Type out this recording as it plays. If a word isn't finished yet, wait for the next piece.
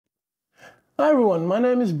Hi everyone, my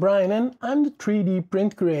name is Brian and I'm the 3D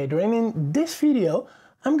print creator, and in this video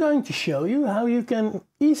I'm going to show you how you can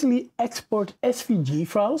easily export SVG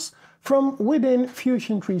files from within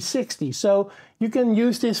Fusion 360. So you can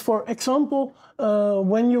use this, for example,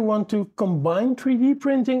 when you want to combine 3D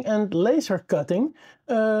printing and laser cutting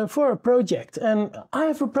for a project. And I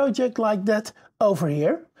have a project like that over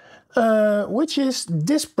here, which is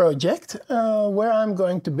this project where I'm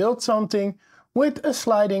going to build something with a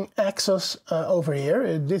sliding axis over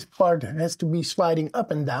here. This part has to be sliding up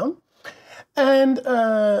and down. And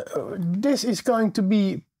this is going to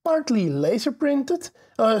be partly laser printed,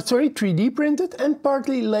 3D printed, and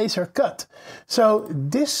partly laser cut. So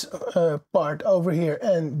this part over here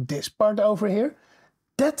and this part over here,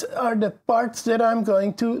 that are the parts that I'm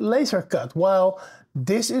going to laser cut, while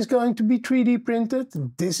this is going to be 3D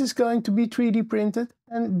printed, this is going to be 3D printed,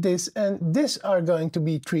 and this are going to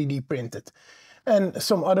be 3D printed. And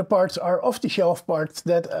some other parts are off-the-shelf parts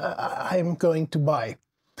that I'm going to buy.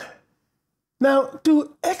 Now,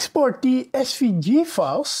 to export the SVG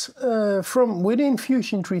files from within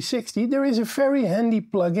Fusion 360, there is a very handy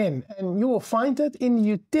plugin, and you will find that in the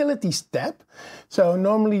Utilities tab. So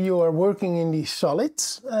normally you are working in the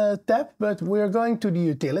Solids tab, but we're going to the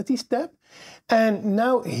Utilities tab. And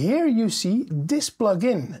now here you see this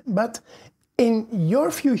plugin, but in your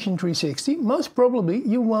Fusion 360, most probably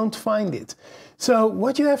you won't find it. So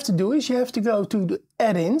what you have to do is you have to go to the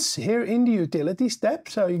add-ins here in the Utilities tab.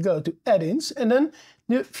 So you go to add-ins and then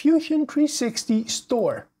the Fusion 360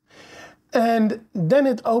 store. And then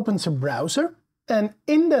it opens a browser. And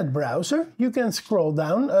in that browser, you can scroll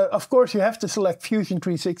down. Of course, you have to select Fusion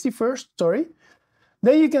 360 first, sorry.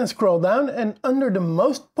 Then you can scroll down, and under the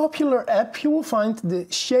most popular app, you will find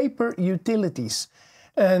the Shaper utilities.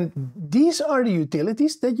 And these are the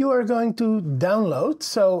utilities that you are going to download.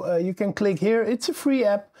 So you can click here, it's a free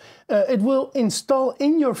app. It will install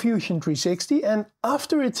in your Fusion 360, and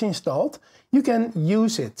after it's installed, you can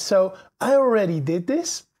use it. So I already did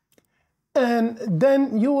this. And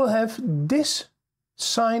then you will have this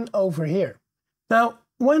sign over here. Now,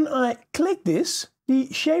 when I click this,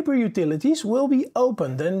 the Shaper utilities will be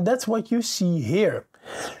opened, and that's what you see here.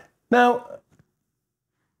 Now,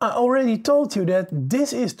 I already told you that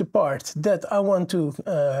this is the part that I want to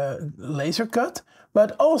laser cut,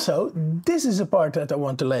 but also this is a part that I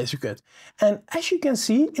want to laser cut. And as you can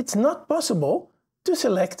see, it's not possible to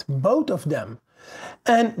select both of them.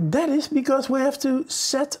 And that is because we have to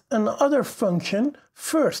set another function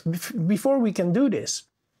first before we can do this.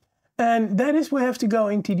 And that is, we have to go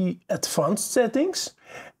into the advanced settings,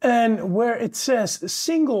 and where it says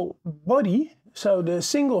single body, so the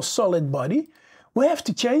single solid body, we have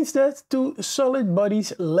to change that to solid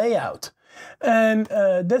bodies layout. And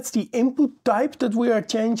that's the input type that we are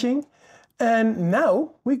changing. And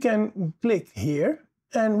now we can click here,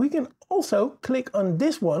 and we can also click on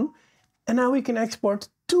this one, and now we can export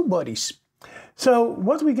two bodies. So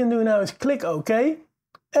what we can do now is click OK,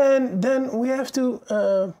 and then we have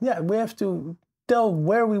to tell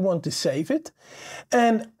where we want to save it.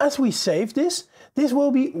 And as we save this, this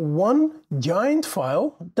will be one giant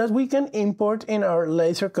file that we can import in our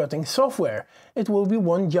laser cutting software. It will be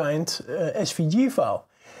one giant SVG file.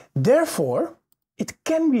 Therefore, it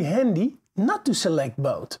can be handy not to select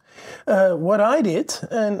both. What I did,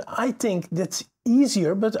 and I think that's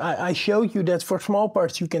easier, but I showed you that for small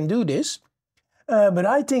parts you can do this, but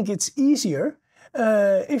I think it's easier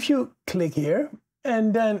if you click here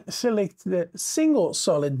and then select the single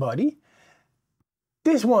solid body.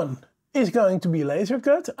 This one is going to be laser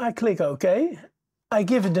cut. I click OK. I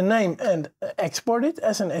give it the name and export it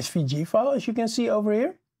as an SVG file, as you can see over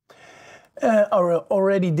here. I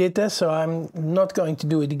already did that, so I'm not going to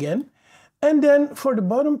do it again. And then for the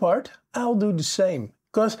bottom part, I'll do the same,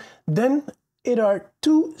 because then it are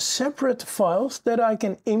two separate files that I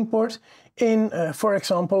can import in, for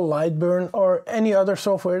example, Lightburn or any other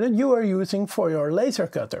software that you are using for your laser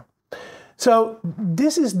cutter. So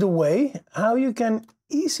this is the way how you can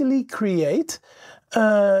easily create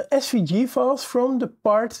SVG files from the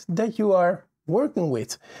part that you are working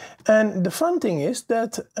with. And the fun thing is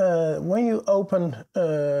that when you open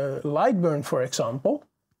Lightburn, for example,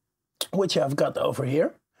 which I've got over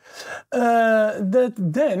here, that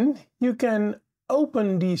then you can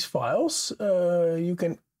open these files, you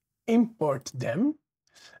can import them,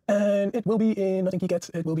 and it will be in, I think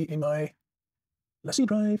it will be in my, let's see,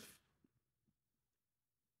 drive.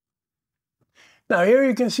 Now here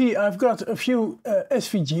you can see I've got a few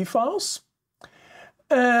SVG files,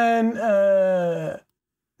 and the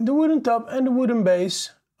wooden top and the wooden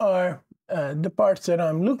base are the parts that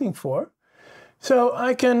I'm looking for. So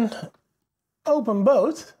I can open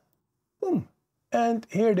both boom, and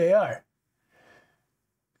here they are.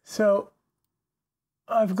 So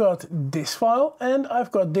I've got this file and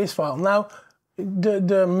I've got this file. Now,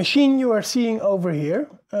 the machine you are seeing over here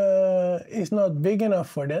is not big enough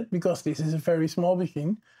for that because this is a very small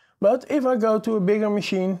machine. But if I go to a bigger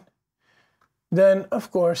machine, then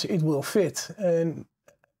of course it will fit. And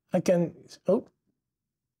I can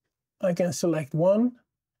select one.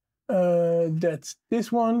 That's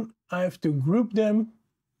this one. I have to group them.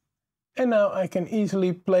 And now I can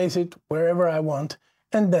easily place it wherever I want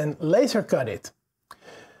and then laser cut it.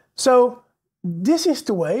 So this is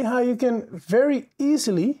the way how you can very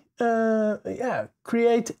easily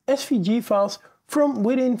create SVG files from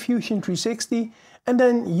within Fusion 360 and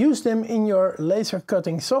then use them in your laser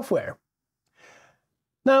cutting software.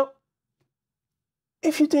 Now,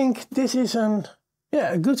 if you think this is a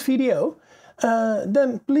good video,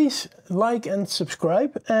 then please like and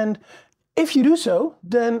subscribe. And if you do so,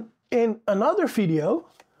 then in another video,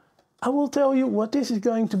 I will tell you what this is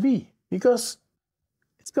going to be, because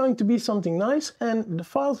it's going to be something nice and the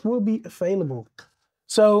files will be available.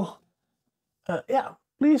 So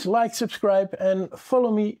please like, subscribe and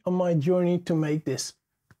follow me on my journey to make this.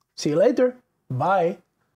 See you later. Bye.